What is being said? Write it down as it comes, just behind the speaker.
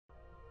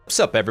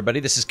Sup everybody,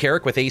 this is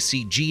Karak with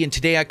ACG, and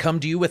today I come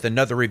to you with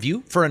another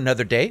review for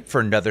another day, for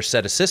another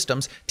set of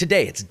systems.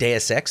 Today it's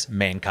Deus Ex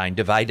Mankind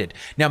Divided.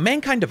 Now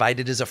Mankind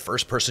Divided is a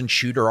first-person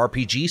shooter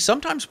RPG,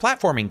 sometimes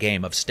platforming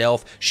game of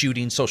stealth,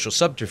 shooting, social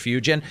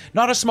subterfuge, and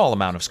not a small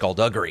amount of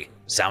skullduggery.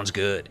 Sounds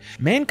good.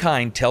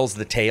 Mankind tells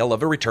the tale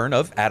of a return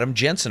of Adam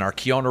Jensen, our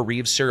Keanu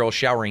Reeves serial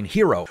showering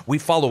hero. We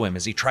follow him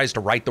as he tries to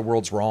right the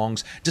world's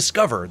wrongs,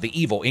 discover the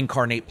evil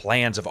incarnate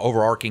plans of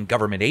overarching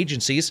government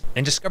agencies,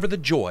 and discover the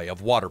joy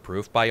of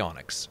waterproof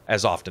bionics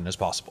as often as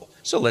possible.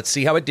 So let's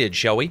see how it did,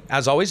 shall we?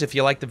 As always, if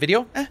you like the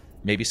video,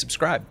 maybe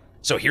subscribe.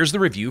 So here's the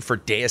review for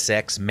Deus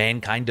Ex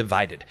Mankind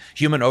Divided.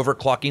 Human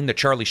overclocking the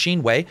Charlie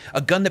Sheen way,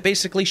 a gun that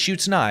basically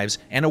shoots knives,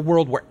 and a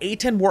world where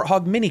A-10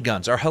 Warthog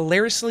miniguns are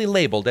hilariously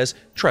labeled as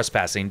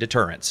trespassing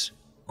deterrents.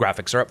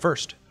 Graphics are up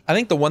first. I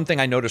think the one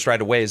thing I noticed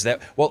right away is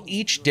that while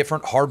each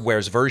different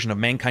hardware's version of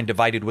Mankind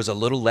Divided was a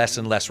little less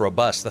and less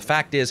robust, the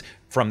fact is,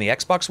 from the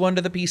Xbox One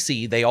to the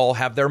PC, they all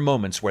have their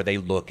moments where they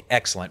look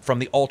excellent. From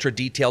the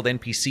ultra-detailed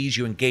NPCs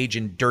you engage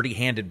in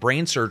dirty-handed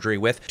brain surgery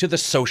with, to the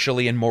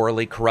socially and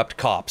morally corrupt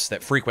cops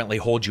that frequently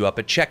hold you up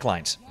at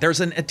checklines.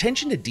 There's an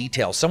attention to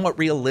detail, somewhat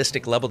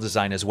realistic level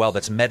design as well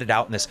that's meted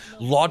out in this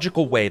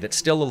logical way that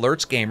still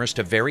alerts gamers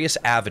to various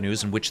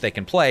avenues in which they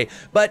can play,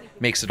 but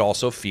makes it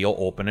also feel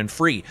open and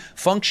free.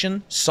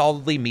 Function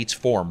solidly meets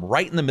form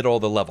right in the middle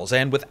of the levels,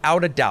 and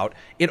without a doubt,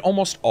 it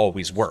almost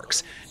always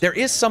works. There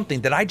is something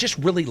that I just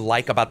really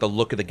like about the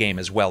look of the game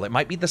as well. It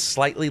might be the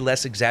slightly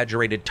less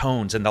exaggerated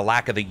tones and the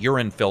lack of the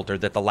urine filter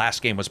that the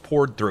last game was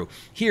poured through.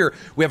 Here,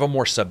 we have a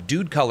more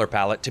subdued color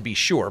palette to be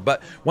sure,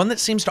 but one that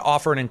seems to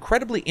offer an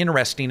incredibly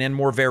interesting and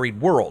more varied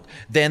world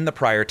than the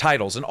prior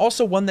titles, and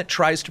also one that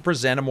tries to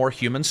present a more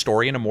human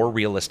story in a more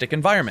realistic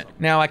environment.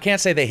 Now, I can't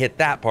say they hit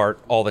that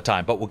part all the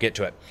time, but we'll get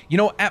to it. You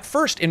know, at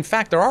first, in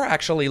fact, there are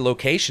actually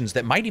locations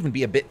that might even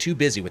be a bit too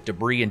busy with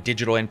debris and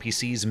digital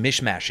NPCs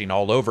mishmashing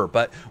all over,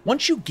 but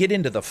once you get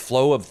into the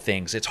flow of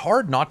things, it's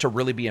hard not to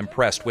really be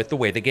impressed with the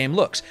way the game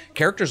looks.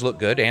 Characters look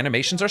good,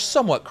 animations are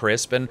somewhat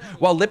crisp, and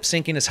while lip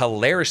syncing is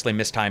hilariously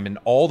mistimed in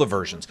all the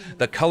versions,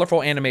 the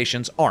colorful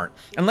animations aren't.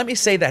 And let me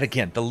say that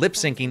again, the lip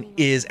syncing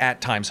is at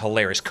times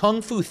hilarious,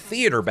 kung fu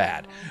theater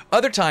bad.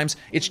 Other times,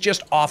 it's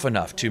just off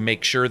enough to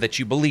make sure that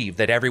you believe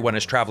that everyone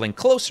is traveling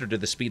closer to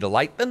the speed of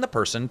light than the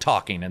person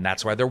talking, and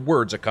that's why their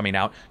words are coming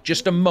out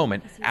just a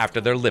moment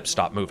after their lips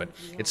stop moving.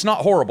 It's not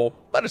horrible,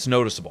 but it's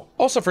noticeable.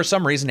 Also, for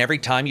some reason, every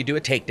time you do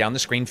a takedown, the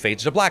screen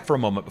fades to black for a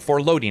moment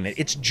before loading it.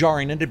 It's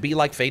jarring, and it'd be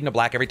like fading to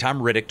black every time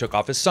Riddick took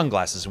off his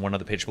sunglasses in one of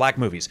the Pitch Black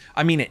movies.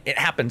 I mean, it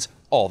happens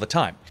all the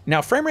time.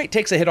 Now, frame rate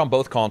takes a hit on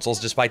both consoles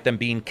despite them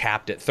being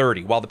capped at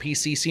 30, while the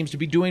PC seems to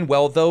be doing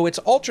well, though its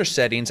ultra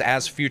settings,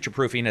 as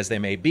future-proofing as they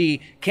may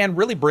be, can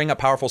really bring a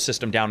powerful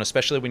system down,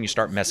 especially when you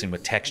start messing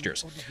with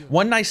textures.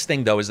 One nice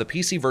thing, though, is the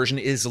PC version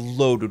is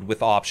loaded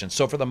with options,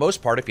 so for the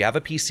most part, if you have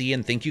a PC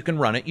and think you can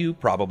run it, you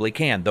probably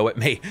can, though it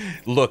may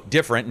look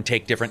different and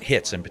take different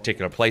hits in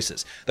particular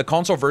places. The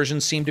console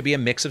versions seem to be a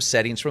mix of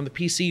settings from the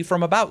PC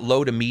from about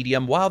low to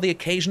medium, while the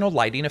occasional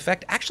lighting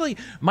effect actually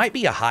might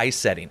be a high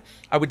setting.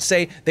 I would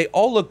say they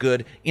all look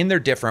good in their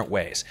different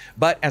ways,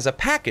 but as a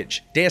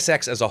package, Deus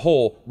Ex as a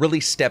whole really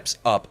steps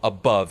up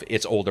above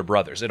its older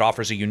brothers. It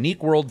offers a unique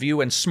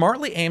worldview and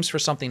smartly aims for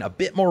something a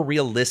bit more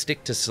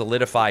realistic to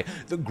solidify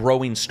the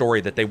growing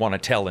story that they want to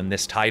tell in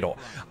this title.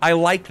 I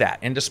like that,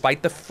 and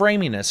despite the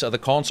framiness of the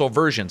console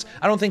versions,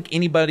 I don't think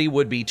anybody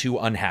would be too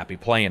unhappy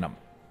playing them.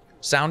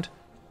 Sound,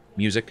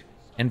 music,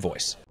 and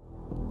voice.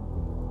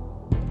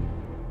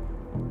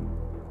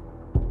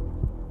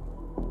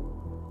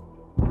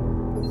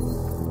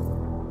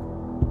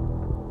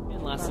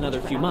 Last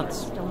another few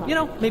months. You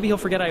know, maybe he'll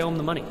forget I owe him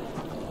the money.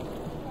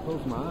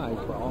 Close my eyes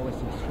for all I see.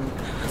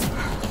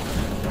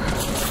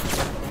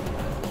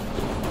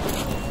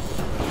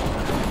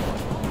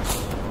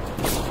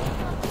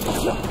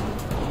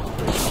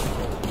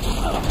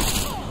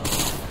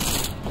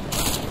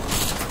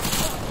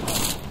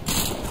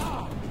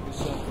 You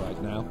safe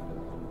right now?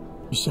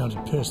 You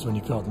sounded pissed when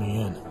you called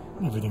me in.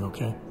 Everything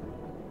okay?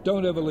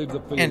 Don't ever leave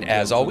the field. And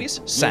as always,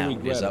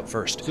 sound is up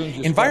first.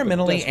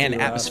 Environmentally and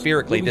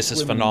atmospherically, this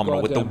is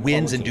phenomenal, with the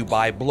winds in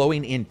Dubai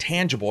blowing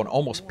intangible and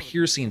almost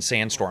piercing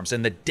sandstorms,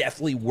 and the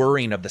deathly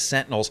whirring of the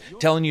sentinels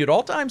telling you at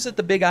all times that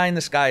the big eye in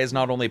the sky is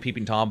not only a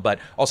peeping Tom, but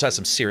also has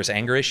some serious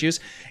anger issues.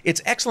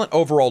 It's excellent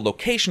overall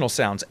locational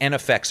sounds and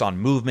effects on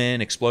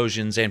movement,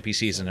 explosions,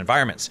 NPCs, and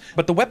environments.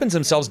 But the weapons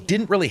themselves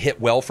didn't really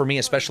hit well for me,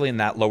 especially in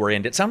that lower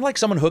end. It sounded like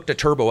someone hooked a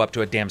turbo up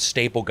to a damn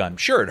staple gun.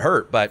 Sure, it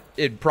hurt, but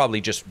it'd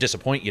probably just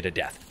disappoint you to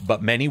death.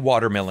 But many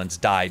watermelons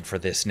died for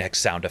this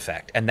next sound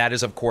effect, and that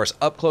is of course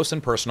up close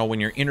and personal when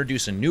you're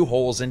introducing new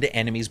holes into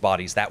enemies'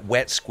 bodies. That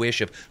wet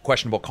squish of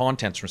questionable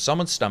contents from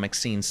someone's stomach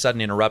seeing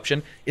sudden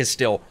interruption is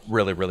still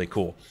really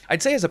cool.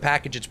 I'd say as a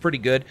package it's pretty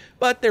good,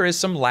 but there is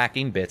some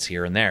lacking bits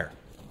here and there.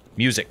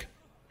 Music.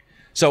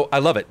 So I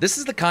love it. This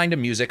is the kind of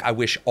music I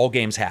wish all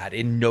games had.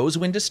 It knows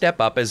when to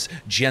step up as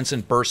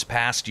Jensen bursts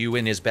past you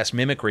in his best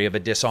mimicry of a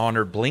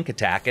dishonored blink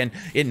attack, and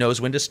it knows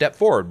when to step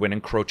forward when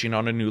encroaching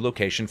on a new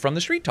location from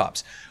the street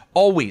tops.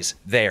 Always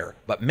there,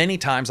 but many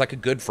times like a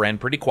good friend,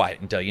 pretty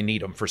quiet until you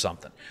need him for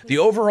something. The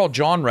overall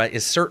genre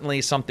is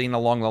certainly something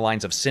along the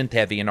lines of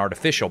synth-heavy and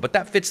artificial, but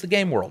that fits the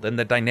game world, and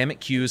the dynamic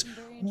cues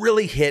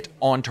really hit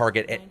on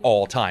target at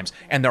all times.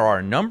 And there are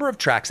a number of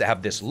tracks that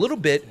have this little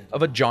bit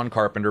of a John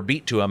Carpenter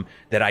beat to them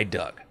that I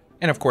dug.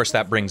 And of course,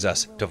 that brings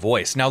us to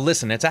voice. Now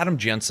listen, it's Adam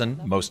Jensen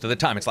most of the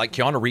time. It's like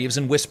Keanu Reeves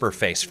and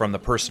Whisperface from the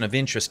Person of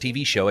Interest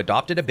TV show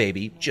adopted a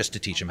baby just to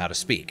teach him how to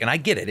speak. And I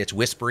get it, it's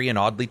whispery and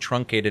oddly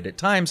truncated at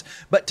times,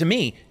 but to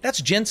me,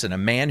 that's Jensen, a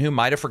man who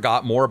might have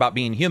forgot more about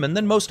being human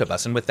than most of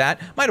us, and with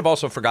that, might have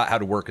also forgot how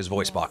to work his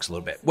voice box a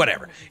little bit.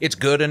 Whatever. It's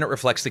good and it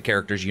reflects the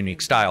character's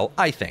unique style,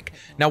 I think.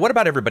 Now what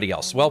about everybody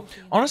else? Well,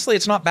 honestly,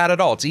 it's not bad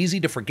at all. It's easy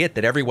to forget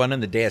that everyone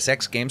in the Deus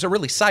Ex games are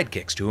really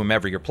sidekicks to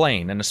whomever you're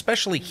playing, and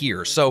especially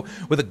here. So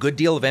with a good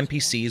deal of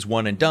NPCs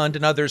one and done,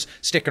 and others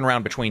sticking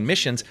around between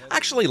missions, I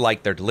actually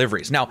like their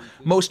deliveries. Now,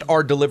 most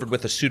are delivered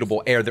with a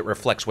suitable air that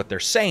reflects what they're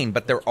saying,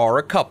 but there are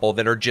a couple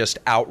that are just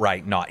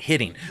outright not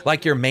hitting,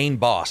 like your main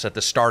boss at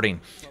the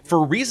starting.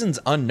 For reasons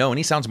unknown,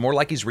 he sounds more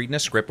like he's reading a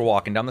script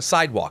walking down the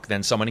sidewalk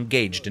than someone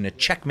engaged in a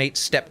checkmate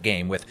step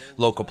game with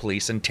local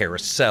police and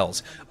terrorist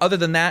cells. Other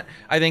than that,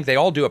 I think they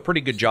all do a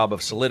pretty good job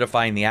of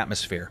solidifying the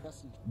atmosphere.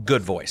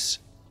 Good voice.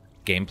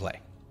 Gameplay.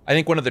 I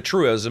think one of the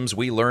truisms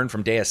we learned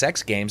from Deus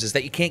Ex games is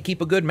that you can't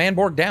keep a good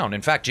Manborg down.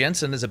 In fact,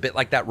 Jensen is a bit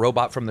like that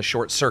robot from the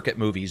Short Circuit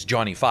movies,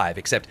 Johnny Five,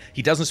 except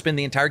he doesn't spend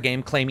the entire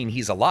game claiming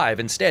he's alive.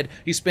 Instead,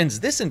 he spends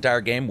this entire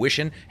game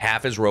wishing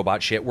half his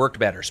robot shit worked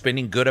better,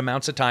 spending good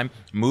amounts of time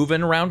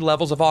moving around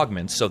levels of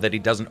augments so that he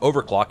doesn't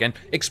overclock and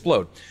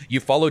explode. You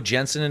follow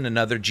Jensen in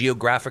another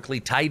geographically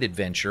tight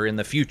adventure in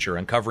the future,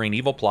 uncovering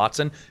evil plots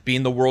and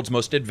being the world's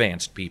most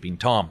advanced peeping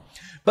Tom.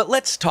 But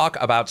let's talk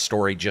about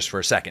story just for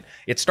a second.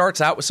 It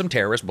starts out with some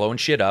terrorists blowing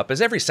shit up,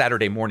 as every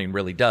Saturday morning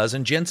really does,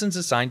 and Jensen's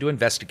assigned to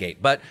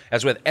investigate. But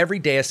as with every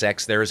Deus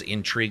Ex, there is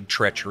intrigue,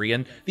 treachery,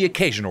 and the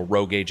occasional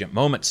rogue agent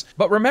moments.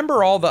 But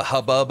remember all the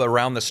hubbub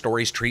around the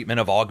story's treatment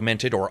of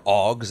augmented or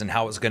augs and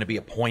how it was going to be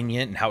a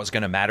poignant and how it was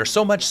going to matter,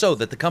 so much so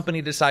that the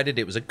company decided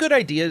it was a good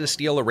idea to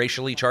steal a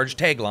racially charged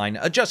tagline,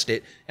 adjust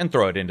it, and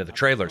throw it into the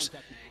trailers.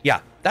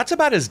 Yeah, that's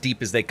about as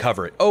deep as they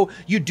cover it. Oh,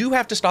 you do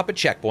have to stop at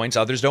checkpoints,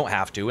 others don't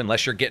have to,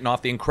 unless you're getting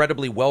off the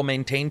incredibly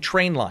well-maintained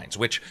train lines,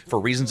 which, for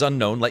reasons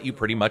unknown, let you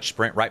pretty much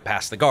sprint right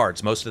past the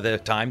guards. Most of the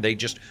time, they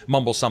just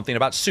mumble something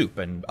about soup,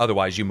 and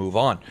otherwise you move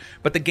on.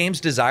 But the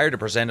game's desire to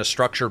present a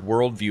structured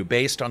worldview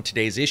based on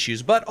today's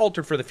issues, but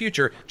altered for the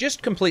future,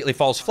 just completely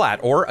falls flat,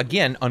 or,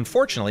 again,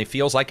 unfortunately,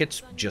 feels like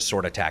it's just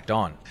sort of tacked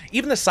on.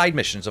 Even the side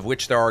missions, of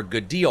which there are a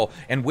good deal,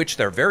 and which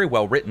they're very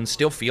well written,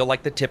 still feel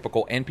like the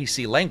typical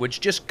NPC language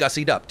just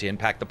gussied up to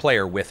impact the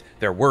player with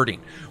their wording.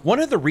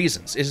 One of the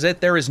reasons is that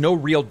there is no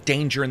real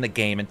danger in the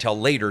game until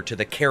later to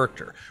the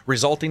character,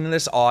 resulting in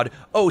this odd,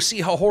 oh,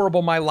 see how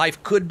horrible my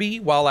life could be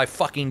while I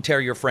fucking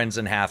tear your friends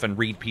in half and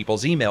read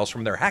people's emails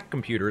from their hack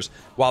computers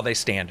while they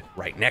stand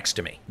right next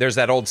to me. There's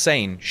that old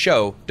saying,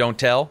 show, don't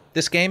tell.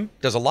 This game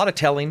does a lot of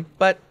telling,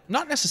 but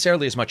not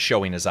necessarily as much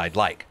showing as I'd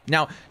like.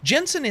 Now,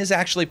 Jensen is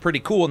actually pretty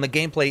cool and the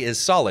gameplay is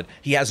solid.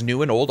 He has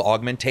new and old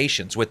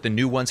augmentations, with the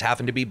new ones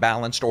having to be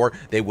balanced or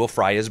they will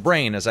fry his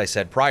brain, as I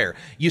said prior.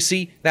 You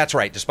see, that's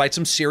right, despite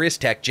some serious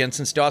tech,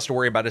 Jensen still has to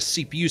worry about his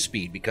CPU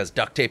speed because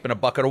duct taping a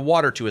bucket of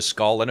water to his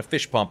skull and a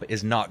fish pump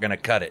is not going to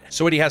cut it.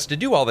 So what he has to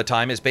do all the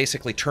time is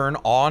basically turn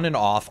on and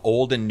off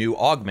old and new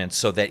augments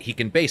so that he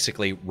can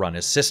basically run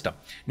his system.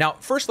 Now,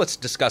 first let's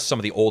discuss some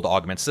of the old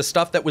augments. The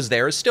stuff that was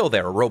there is still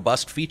there, a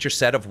robust feature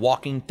set of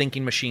walking,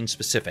 thinking machine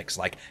specifics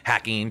like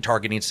hacking,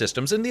 targeting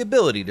systems, and the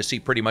ability to see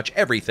pretty much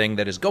everything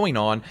that is going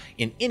on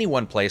in any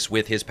one place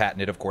with his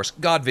patented, of course,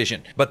 God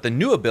vision. But the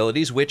new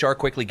abilities, which are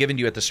quickly given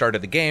to you at the start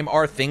of the game,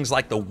 are things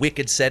like the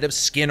wicked set of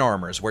skin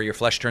armors, where your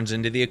flesh turns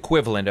into the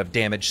equivalent of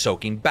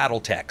damage-soaking battle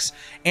techs,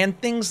 and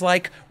things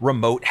like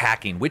remote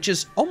hacking, which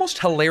is almost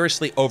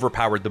hilariously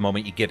overpowered the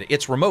moment you get it.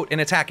 It's remote and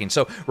it's hacking.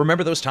 So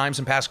remember those times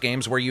in past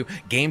games where you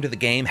game to the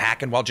game,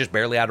 hacking while just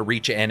barely out of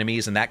reach of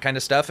enemies and that kind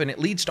of stuff, and it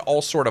leads to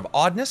all sort of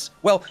oddness?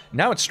 Well,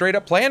 now it's straight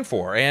up planned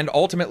for, and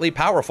ultimately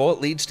powerful.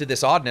 It leads to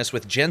this oddness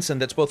with Jensen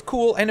that's both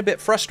cool and a bit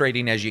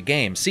frustrating as you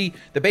game. See,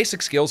 the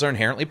basic skills are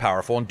inherently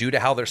powerful, and due to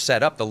how they're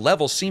set up, the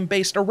levels seem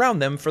based around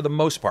them for the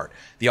most part.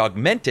 The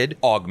augmented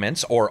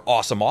augments, or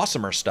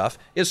awesomer stuff,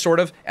 is sort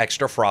of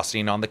extra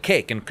frosting on the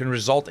cake and can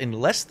result in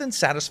less than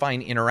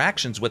satisfying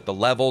interactions with the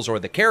levels or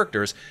the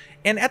characters,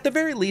 and at the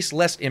very least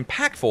less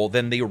impactful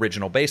than the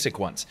original basic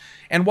ones.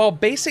 And while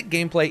basic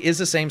gameplay is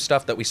the same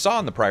stuff that we saw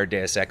in the prior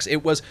Deus Ex,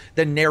 it was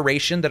the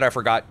narration that I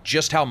forgot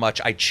just how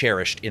much I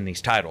cherished in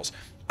these titles.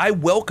 I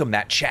welcome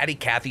that chatty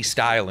Cathy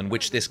style in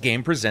which this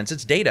game presents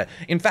its data.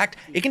 In fact,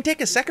 it can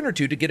take a second or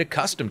two to get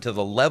accustomed to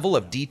the level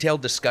of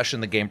detailed discussion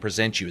the game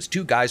presents you as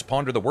two guys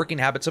ponder the working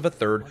habits of a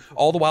third,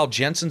 all the while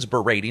Jensen's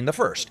berating the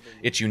first.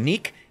 It's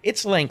unique,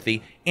 It's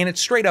lengthy, and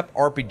it's straight up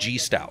RPG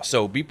style,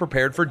 so be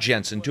prepared for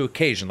Jensen to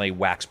occasionally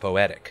wax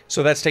poetic.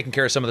 So that's taking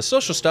care of some of the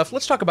social stuff.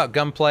 Let's talk about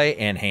gunplay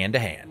and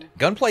hand-to-hand.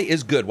 Gunplay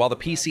is good. While the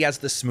PC has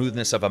the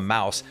smoothness of a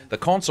mouse, the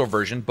console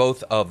version,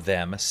 both of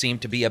them, seem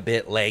to be a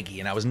bit laggy,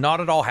 and I was not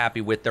at all happy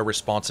with their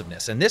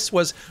responsiveness. And this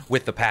was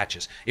with the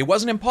patches. It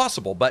wasn't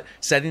impossible, but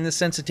setting the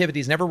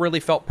sensitivities never really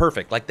felt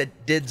perfect, like the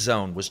dead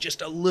zone was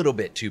just a little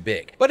bit too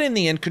big. But in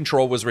the end,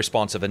 control was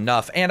responsive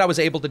enough, and I was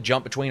able to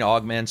jump between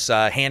augments,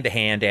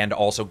 hand-to-hand, and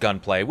also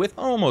gunplay with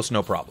almost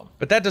no problem.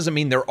 But that doesn't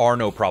mean there are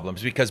no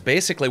problems, because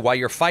basically while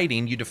you're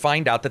fighting, you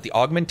find out that the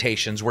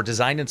augmentations were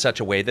designed in such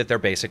a way that they're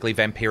basically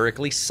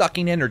vampirically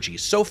sucking energy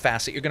so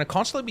fast that you're going to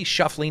constantly be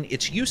shuffling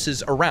its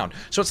uses around.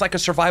 So it's like a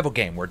survival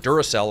game where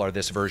Duracell are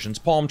this version's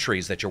palm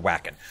trees that you're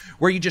whacking,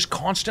 where you just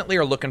constantly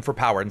are looking for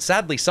power. And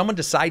sadly, someone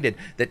decided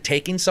that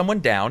taking someone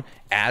down,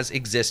 as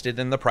existed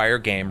in the prior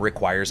game,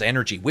 requires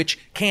energy, which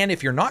can,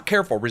 if you're not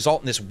careful,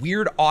 result in this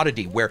weird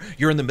oddity where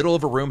you're in the middle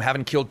of a room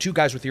having killed 2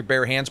 guys with your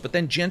bare hands, but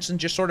then Jensen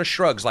just sort of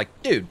shrugs like,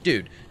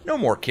 dude, no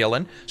more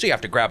killing. So you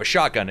have to grab a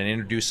shotgun and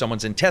introduce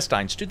someone's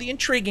intestines to the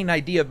intriguing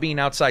idea of being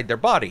outside their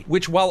body,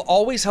 which, while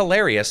always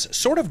hilarious,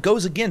 sort of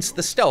goes against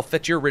the stealth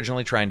that you're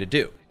originally trying to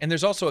do. And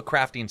there's also a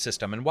crafting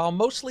system, and while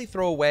mostly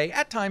throwaway,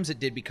 at times it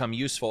did become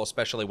useful,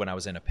 especially when I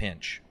was in a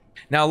pinch.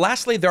 Now,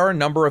 lastly, there are a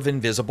number of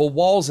invisible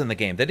walls in the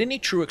game that any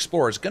true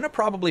explorer is going to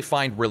probably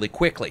find really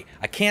quickly.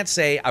 I can't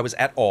say I was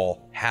at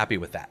all happy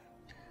with that.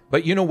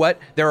 But you know what?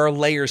 There are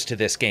layers to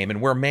this game, and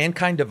where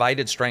Mankind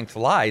Divided strength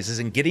lies is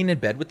in getting in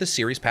bed with the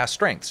series' past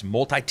strengths,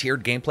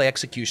 multi-tiered gameplay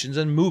executions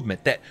and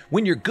movement that,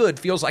 when you're good,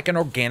 feels like an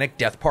organic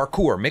death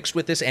parkour mixed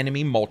with this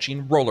enemy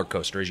mulching roller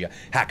coaster as you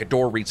hack a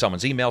door, read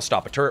someone's email,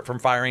 stop a turret from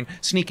firing,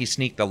 sneaky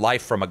sneak the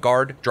life from a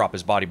guard, drop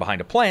his body behind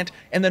a plant,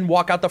 and then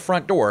walk out the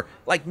front door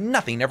like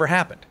nothing ever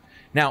happened.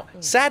 Now,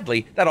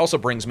 sadly, that also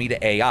brings me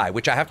to AI,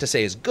 which I have to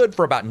say is good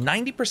for about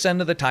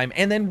 90% of the time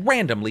and then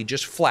randomly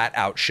just flat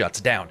out shuts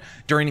down.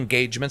 During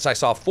engagements, I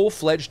saw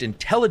full-fledged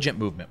intelligent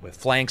movement with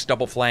flanks,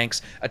 double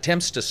flanks,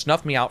 attempts to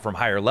snuff me out from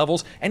higher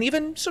levels, and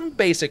even some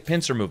basic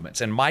pincer movements.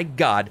 And my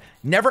God,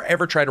 never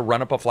ever try to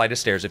run up a flight of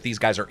stairs if these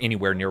guys are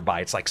anywhere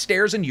nearby. It's like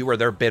stairs and you are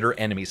their bitter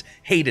enemies,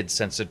 hated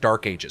since the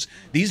Dark Ages.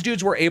 These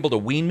dudes were able to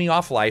wean me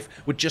off life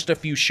with just a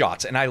few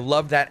shots, and I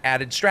love that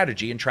added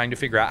strategy in trying to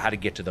figure out how to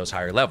get to those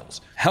higher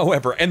levels.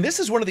 However, and this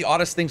is one of the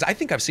oddest things I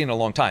think I've seen in a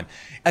long time,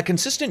 a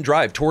consistent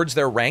drive towards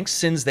their ranks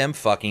sends them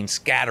fucking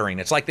scattering.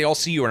 It's like they all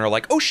see you and are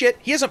like, oh shit,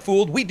 he isn't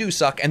fooled, we do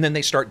suck, and then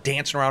they start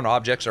dancing around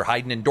objects or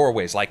hiding in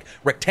doorways like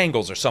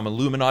rectangles or some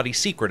Illuminati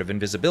secret of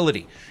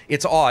invisibility.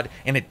 It's odd,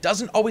 and it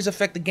doesn't always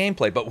affect the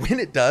gameplay, but when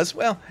it does,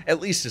 well,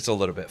 at least it's a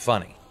little bit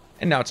funny.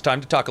 And now it's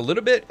time to talk a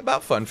little bit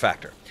about fun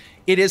factor.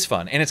 It is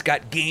fun, and it's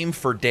got game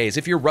for days.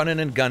 If you're running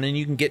and gunning,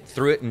 you can get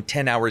through it in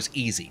 10 hours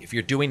easy. If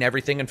you're doing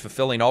everything and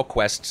fulfilling all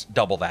quests,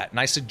 double that. And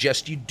I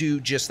suggest you do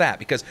just that,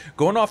 because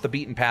going off the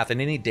beaten path in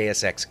any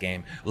Deus Ex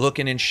game,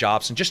 looking in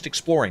shops, and just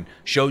exploring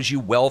shows you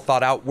well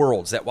thought out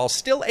worlds that, while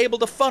still able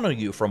to funnel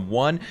you from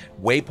one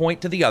waypoint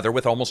to the other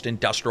with almost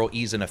industrial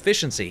ease and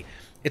efficiency,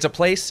 it's a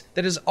place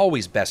that is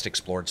always best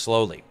explored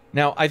slowly.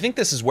 Now, I think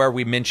this is where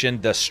we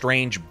mentioned the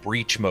strange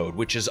breach mode,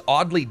 which is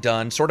oddly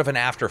done, sort of an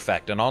after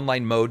effect, an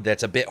online mode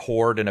that's a bit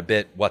horde and a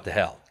bit what the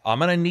hell. I'm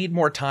going to need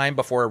more time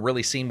before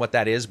really seeing what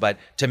that is, but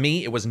to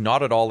me, it was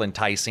not at all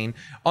enticing.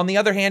 On the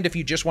other hand, if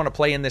you just want to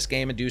play in this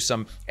game and do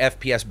some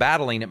FPS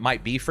battling, it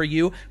might be for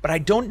you, but I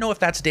don't know if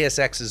that's Deus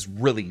Ex's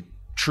really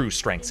true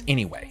strengths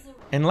anyway.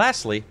 And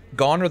lastly,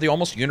 gone are the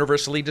almost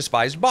universally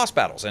despised boss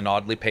battles and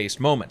oddly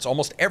paced moments.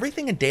 Almost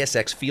everything in Deus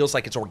Ex feels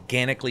like it's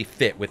organically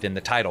fit within the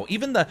title.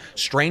 Even the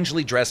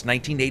strangely dressed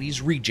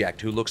 1980s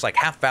reject who looks like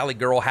half Valley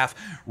Girl, half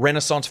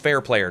Renaissance fair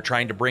player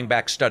trying to bring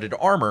back studded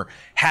armor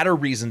had a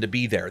reason to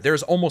be there.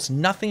 There's almost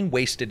nothing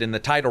wasted in the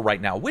title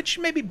right now, which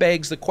maybe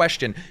begs the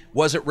question,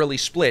 was it really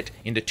split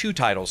into 2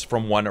 titles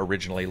from one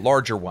originally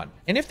larger one?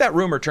 And if that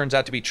rumor turns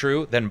out to be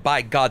true, then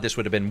by God, this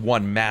would have been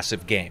one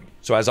massive game.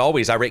 So as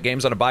always, I rate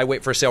games on a buy,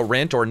 wait for a sale,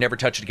 rent, or never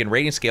touch it again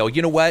rating scale.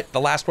 You know what?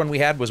 The last one we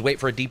had was wait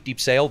for a deep, deep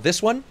sale.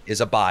 This one is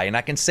a buy, and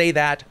I can say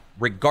that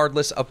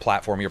regardless of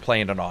platform you're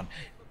playing it on.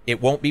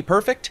 It won't be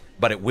perfect,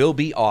 but it will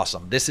be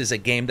awesome. This is a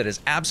game that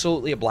is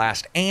absolutely a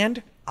blast,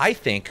 and I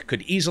think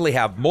could easily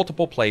have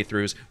multiple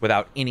playthroughs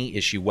without any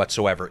issue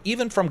whatsoever,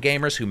 even from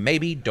gamers who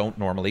maybe don't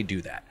normally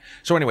do that.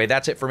 So anyway,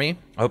 that's it for me.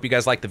 I hope you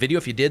guys liked the video.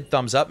 If you did,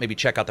 thumbs up. Maybe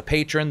check out the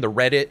Patreon, the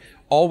Reddit.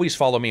 Always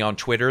follow me on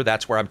Twitter.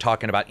 That's where I'm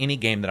talking about any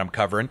game that I'm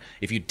covering.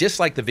 If you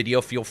dislike the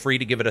video, feel free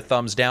to give it a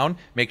thumbs down.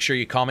 Make sure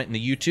you comment in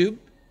the YouTube.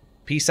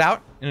 Peace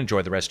out and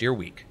enjoy the rest of your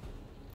week.